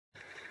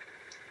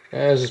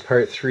This is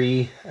part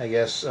 3, I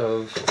guess,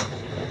 of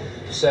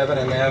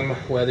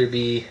 7MM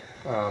Weatherby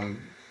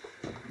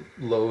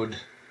load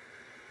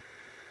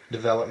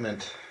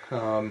development.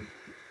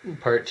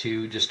 Part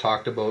 2 just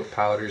talked about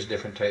powders,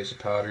 different types of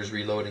powders,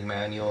 reloading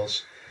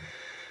manuals.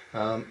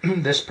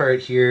 This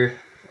part here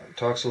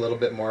talks a little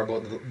bit more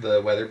about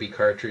the Weatherby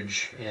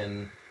cartridge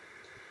in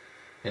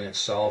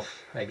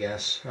itself, I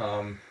guess.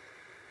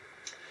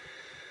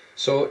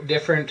 So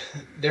different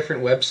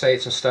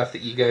websites and stuff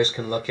that you guys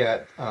can look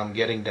at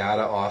getting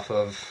data off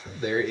of.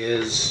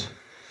 There's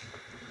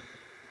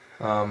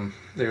a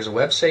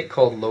website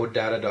called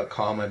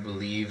loaddata.com, I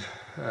believe,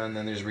 and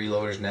then there's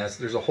Reloaders Nest.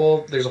 There's a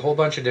whole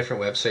bunch of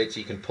different websites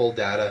you can pull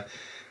data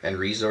and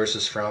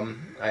resources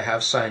from. I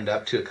have signed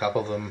up to a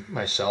couple of them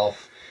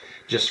myself,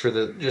 just for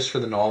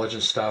the knowledge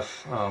and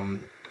stuff,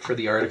 for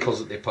the articles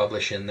that they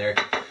publish in there.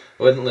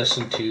 I wouldn't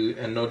listen to,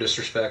 and no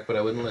disrespect, but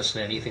I wouldn't listen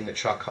to anything that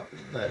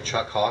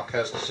Chuck Hawk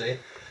has to say.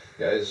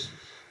 Guys,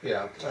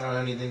 yeah, I don't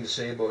have anything to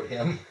say about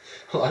him.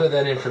 A lot of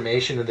that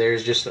information there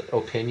is just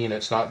opinion.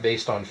 It's not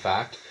based on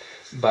fact.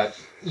 But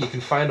you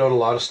can find out a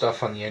lot of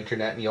stuff on the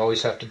internet, and you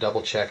always have to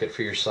double check it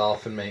for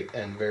yourself and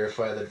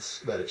verify that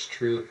it's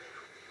true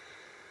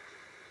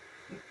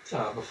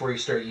before you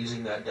start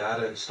using that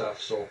data and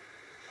stuff. So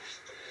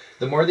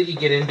the more that you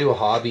get into a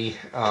hobby,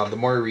 the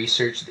more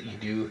research that you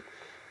do,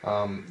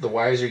 the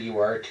wiser you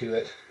are to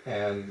it.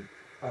 And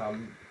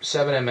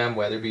 7MM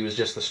Weatherby was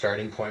just the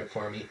starting point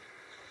for me.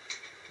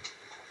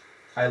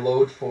 I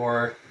load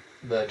for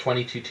the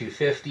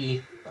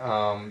 22-250,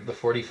 the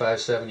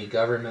 45-70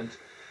 government,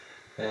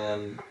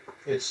 and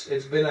it's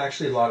been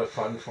actually a lot of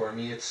fun for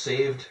me. It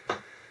saved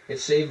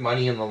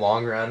money in the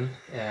long run,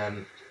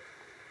 and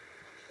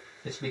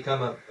it's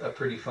become a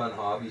pretty fun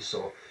hobby.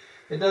 So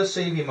it does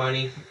save you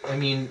money. I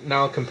mean,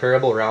 now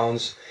comparable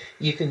rounds,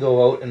 you can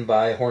go out and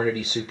buy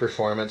Hornady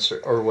Superformance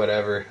or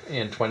whatever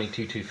in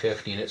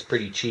 22-250, and it's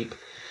pretty cheap.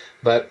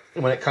 But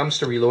when it comes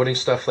to reloading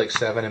stuff like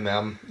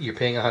 7mm, you're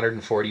paying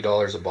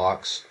 $140 a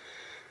box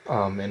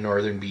in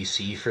northern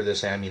BC for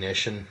this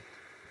ammunition.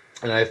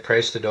 And I've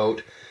priced it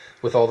out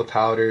with all the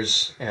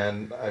powders,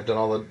 and I've done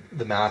all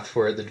the math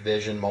for it, the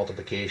division,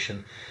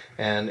 multiplication,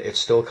 and it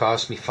still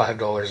cost me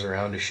 $5 a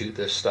round to shoot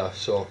this stuff.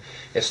 So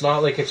it's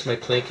not like it's my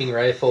plinking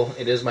rifle,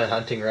 it is my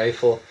hunting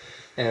rifle.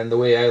 And the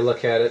way I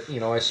look at it,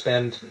 you know, I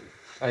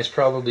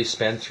probably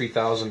spend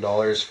 $3,000,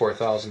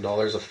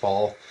 $4,000 a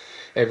fall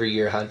every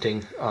year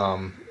hunting,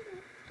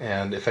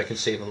 and if I can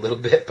save a little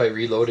bit by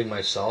reloading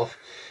myself,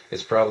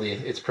 it's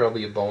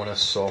probably a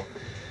bonus. So,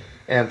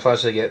 and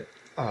plus I get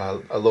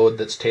a load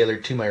that's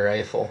tailored to my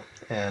rifle,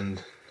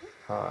 and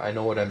I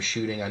know what I'm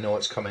shooting, I know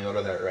what's coming out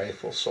of that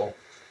rifle. So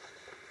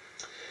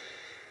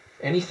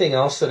anything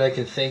else that I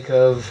can think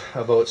of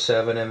about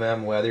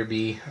 7mm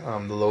Weatherby,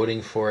 the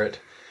loading for it,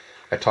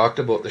 I talked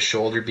about the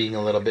shoulder being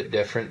a little bit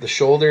different. The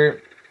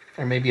shoulder,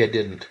 or maybe I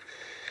didn't,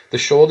 the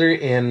shoulder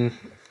in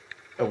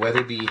a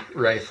Weatherby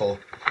rifle,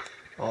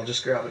 I'll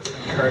just grab a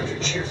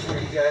cartridge here for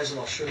you guys and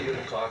I'll show you what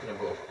I'm talking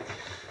about.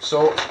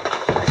 So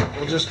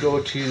we'll just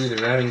go to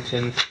the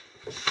Remington.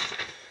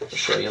 I'll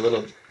show you a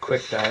little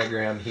quick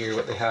diagram here,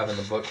 what they have in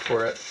the book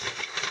for it.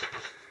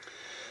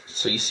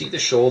 So you see the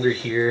shoulder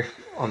here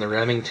on the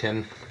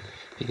Remington.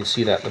 You can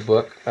see that in the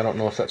book. I don't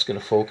know if that's going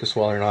to focus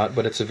well or not,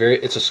 but it's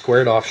a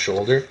squared off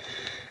shoulder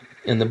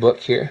in the book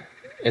here.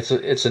 It's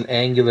an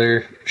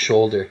angular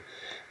shoulder,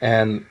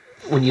 and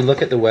when you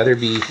look at the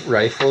Weatherby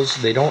rifles,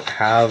 they don't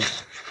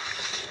have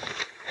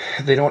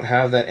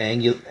that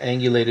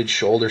angulated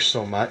shoulder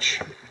so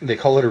much. They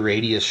call it a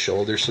radius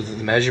shoulder, so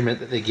the measurement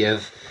that they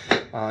give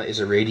is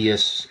a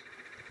radius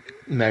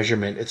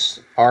measurement. It's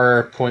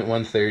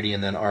R.130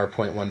 and then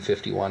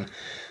R.151.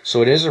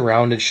 So it is a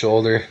rounded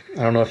shoulder.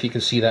 I don't know if you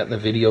can see that in the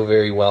video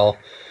very well,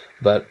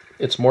 but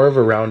it's more of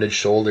a rounded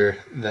shoulder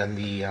than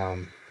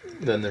the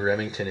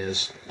Remington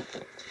is.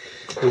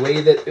 The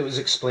way that it was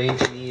explained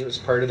to me, it was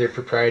part of their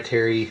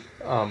proprietary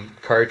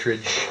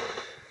cartridge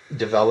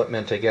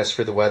development, I guess,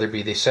 for the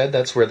Weatherby. They said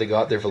that's where they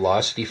got their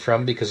velocity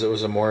from, because it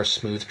was a more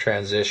smooth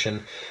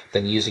transition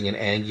than using an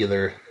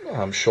angular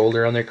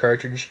shoulder on their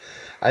cartridge.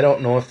 I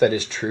don't know if that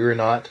is true or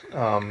not,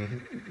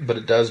 but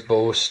it does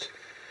boast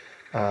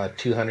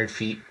 200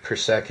 feet per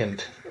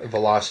second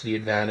velocity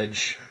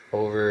advantage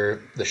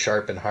over the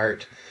Sharp and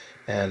Hart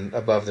and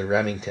above the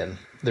Remington.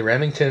 The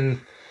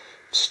Remington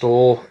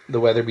stole the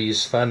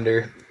Weatherby's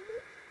thunder.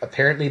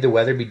 Apparently the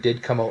Weatherby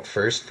did come out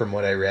first from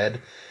what I read,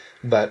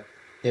 but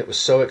it was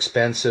so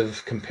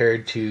expensive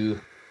compared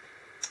to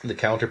the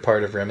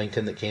counterpart of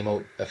Remington that came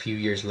out a few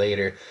years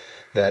later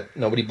that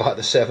nobody bought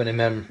the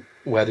 7mm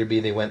Weatherby.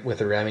 They went with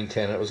the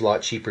Remington. It was a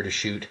lot cheaper to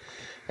shoot,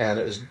 and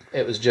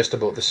it was just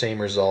about the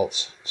same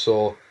results.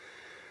 So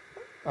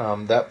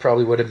that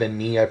probably would have been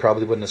me. I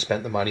probably wouldn't have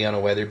spent the money on a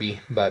Weatherby,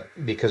 but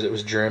because it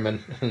was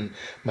German and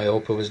my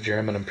Opa was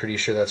German, I'm pretty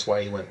sure that's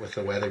why he went with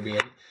the Weatherby.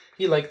 And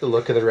he liked the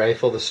look of the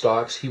rifle, the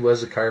stocks. He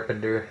was a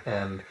carpenter,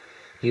 and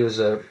he was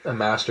a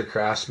master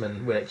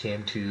craftsman when it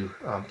came to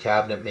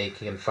cabinet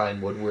making and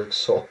fine woodwork.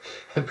 So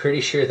I'm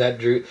pretty sure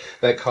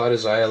that caught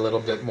his eye a little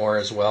bit more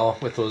as well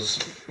with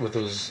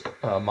those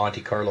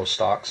Monte Carlo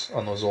stocks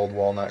on those old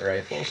walnut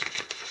rifles.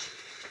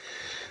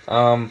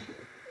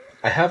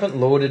 I haven't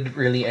loaded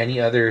really any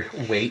other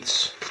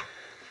weights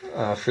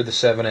for the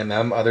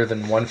 7mm other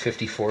than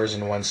 154s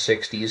and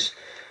 160s.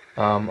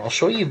 I'll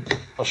show you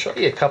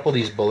a couple of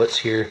these bullets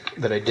here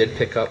that I did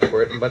pick up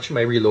for it. A bunch of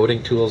my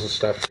reloading tools and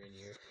stuff are in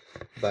here,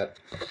 but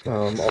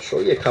I'll show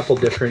you a couple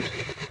different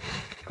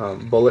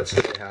bullets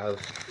that I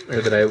have,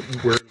 or that I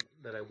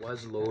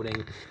was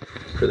loading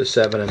for the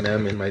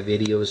 7mm in my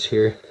videos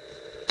here.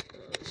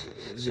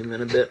 Let's zoom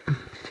in a bit,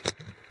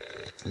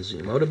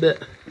 zoom out a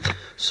bit.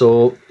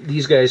 So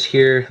these guys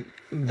here,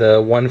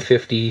 the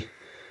 150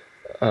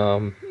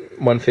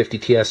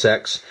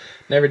 TSX,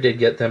 never did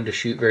get them to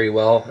shoot very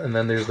well. And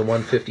then there's the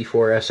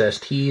 154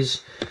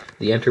 SSTs.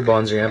 The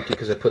interbonds are empty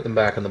because I put them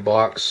back in the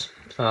box.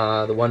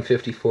 The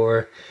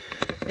 154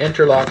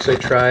 interlocks I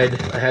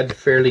tried. I had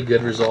fairly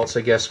good results,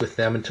 I guess, with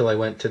them until I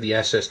went to the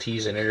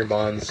SSTs and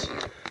interbonds.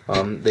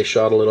 They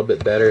shot a little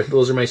bit better.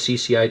 Those are my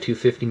CCI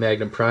 250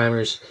 Magnum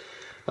primers,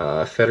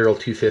 Federal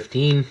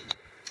 215,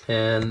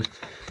 and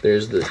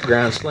there's the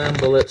Grand Slam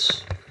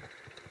bullets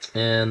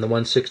and the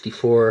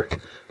 164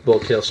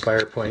 bolt tail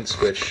spire points,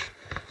 which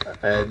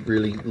I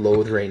really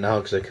loathe right now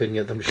because I couldn't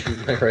get them to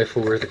shoot my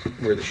rifle worth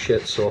of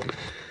shit. So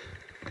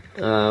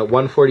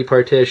 140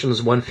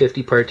 partitions,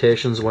 150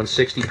 partitions,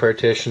 160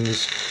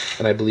 partitions,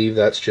 and I believe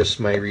that's just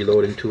my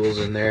reloading tools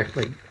in there,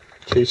 like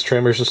case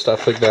trimmers and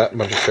stuff like that, a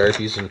bunch of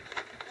Sharpies and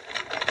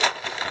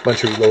a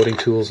bunch of reloading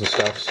tools and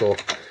stuff. So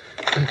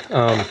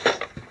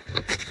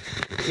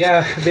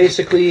yeah,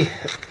 basically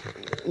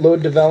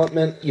load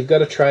development, you've got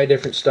to try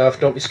different stuff.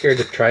 Don't be scared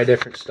to try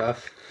different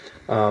stuff.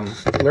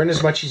 Learn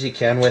as much as you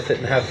can with it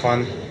and have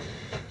fun,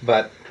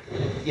 but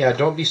yeah,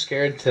 don't be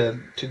scared to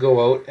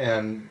go out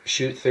and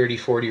shoot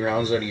 30-40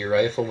 rounds out of your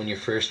rifle when you're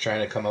first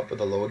trying to come up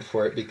with a load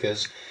for it,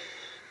 because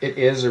it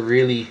is a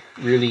really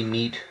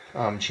neat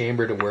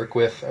chamber to work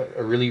with,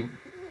 a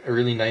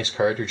really nice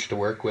cartridge to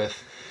work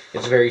with.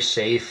 It's very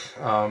safe.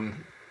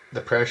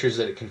 The pressures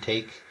that it can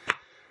take,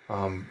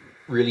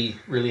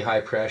 really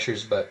high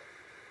pressures, but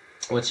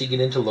once you get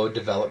into load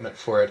development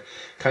for it,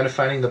 kind of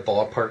finding the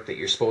ballpark that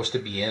you're supposed to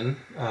be in.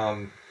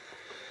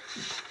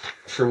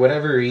 For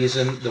whatever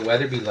reason, the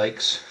Weatherby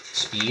likes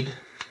speed.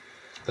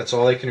 That's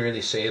all I can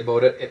really say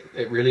about it.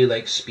 It really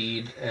likes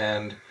speed,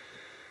 and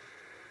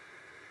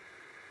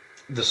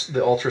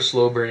the ultra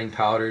slow burning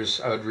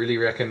powders, I would really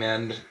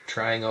recommend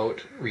trying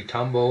out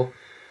Retumbo,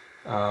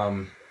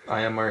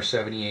 IMR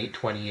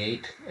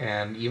 7828,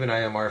 and even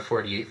IMR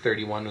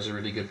 4831 was a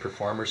really good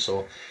performer.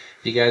 So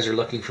if you guys are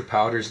looking for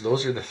powders,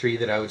 those are the three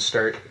that I would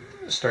start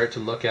to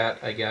look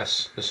at, I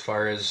guess, as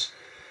far as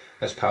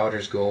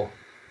powders go.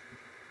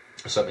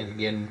 Something to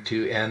get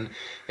into. And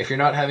if you're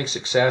not having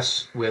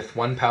success with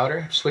one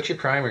powder, switch your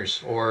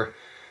primers, or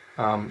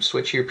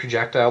switch your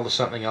projectile to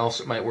something else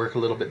that might work a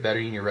little bit better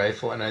in your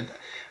rifle. And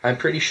I'm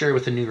pretty sure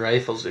with the new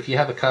rifles, if you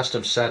have a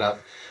custom setup,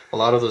 a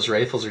lot of those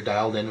rifles are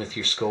dialed in with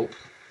your scope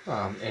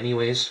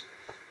anyways.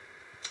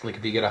 Like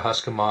if you get a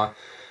Huskama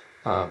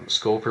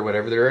scope or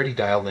whatever, they're already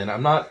dialed in.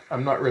 I'm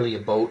not really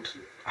about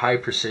high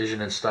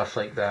precision and stuff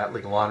like that,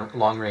 like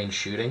long range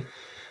shooting.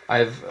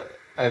 I've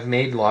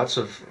made lots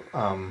of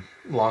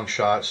long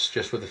shots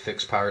just with a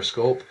fixed power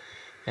scope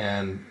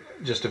and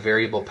just a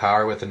variable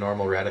power with a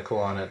normal reticle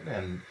on it,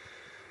 and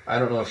I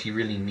don't know if you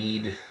really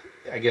need,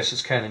 I guess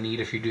it's kind of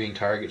neat if you're doing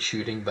target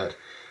shooting, but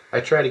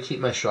I try to keep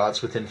my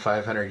shots within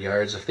 500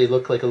 yards. If they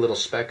look like a little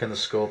speck in the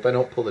scope, I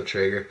don't pull the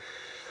trigger.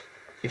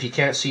 If you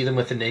can't see them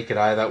with the naked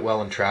eye that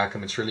well and track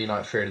them, it's really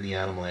not fair to the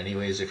animal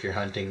anyways if you're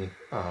hunting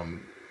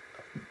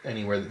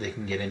anywhere that they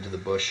can get into the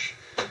bush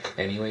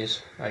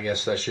anyways. I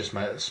guess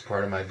that's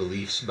part of my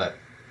beliefs, but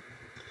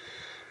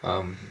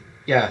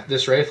yeah,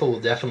 this rifle will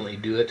definitely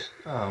do it.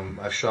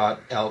 I've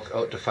shot elk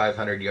out to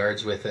 500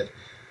 yards with it.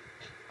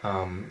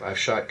 I've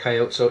shot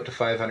coyotes out to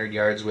 500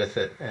 yards with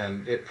it,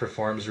 and it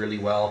performs really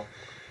well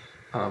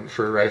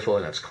for a rifle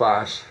in its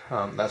class,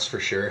 that's for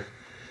sure.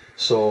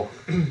 So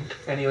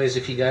anyways,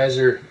 if you guys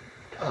are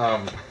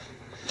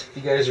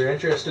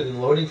interested in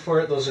loading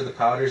for it, those are the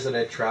powders that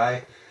I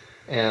try.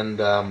 And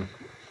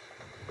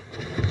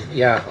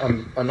yeah,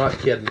 I'm not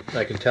kidding,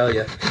 I can tell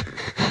you.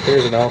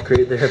 There's an elk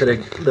right there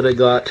that I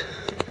got.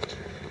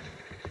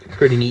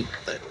 Pretty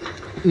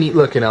neat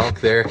looking elk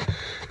there.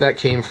 That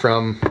came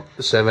from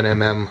the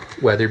 7MM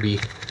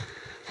Weatherby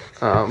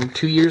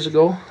 2 years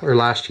ago, or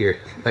last year.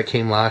 That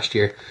came last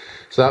year.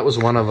 So that was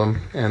one of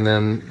them, and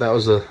then that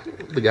was the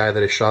guy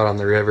that I shot on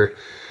the river.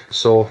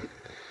 So,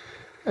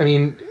 I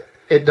mean,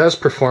 it does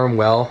perform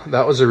well.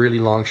 That was a really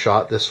long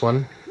shot, this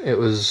one. It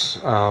was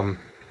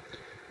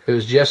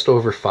just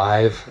over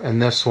 5,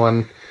 and this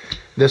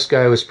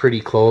guy was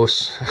pretty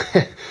close.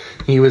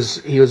 he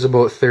was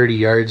about 30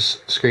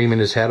 yards screaming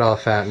his head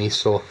off at me.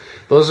 So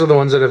those are the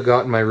ones that I've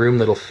got in my room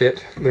that'll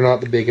fit. They're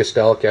not the biggest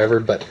elk ever,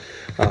 but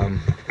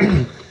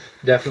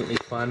definitely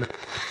fun.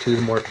 Two of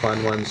the more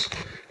fun ones.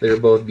 they're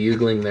both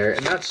bugling there,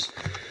 and that's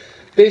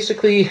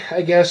basically,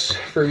 I guess,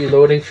 for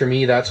reloading for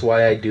me. That's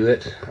why I do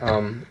it.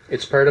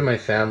 It's part of my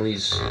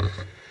family's.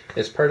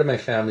 It's part of my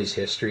family's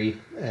history,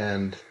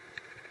 and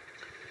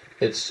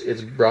it's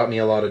brought me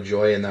a lot of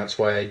joy, and that's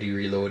why I do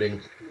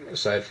reloading.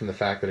 Aside from the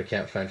fact that I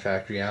can't find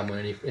factory ammo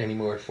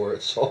anymore for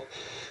it, so,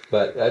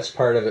 but that's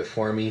part of it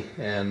for me,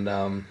 and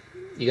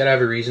you gotta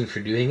have a reason for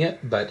doing it.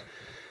 But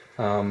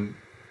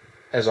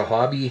as a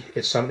hobby,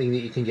 it's something that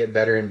you can get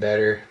better and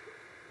better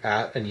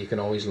at, and you can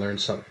always learn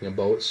something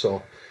about.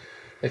 So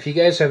if you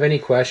guys have any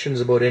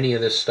questions about any of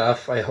this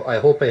stuff, I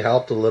hope I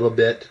helped a little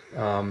bit.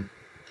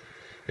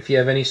 If you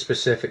have any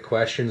specific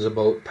questions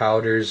about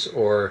powders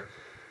or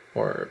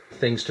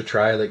things to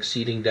try, like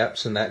seeding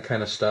depths and that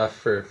kind of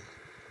stuff, or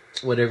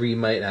whatever you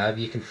might have,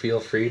 you can feel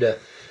free to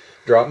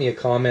drop me a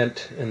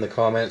comment in the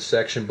comments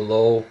section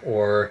below,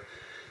 or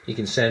you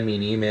can send me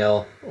an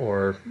email,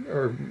 or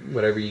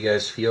whatever you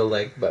guys feel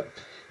like. But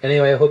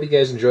anyway, I hope you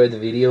guys enjoyed the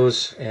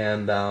videos,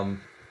 and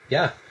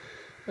yeah,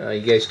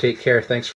 you guys take care. Thanks.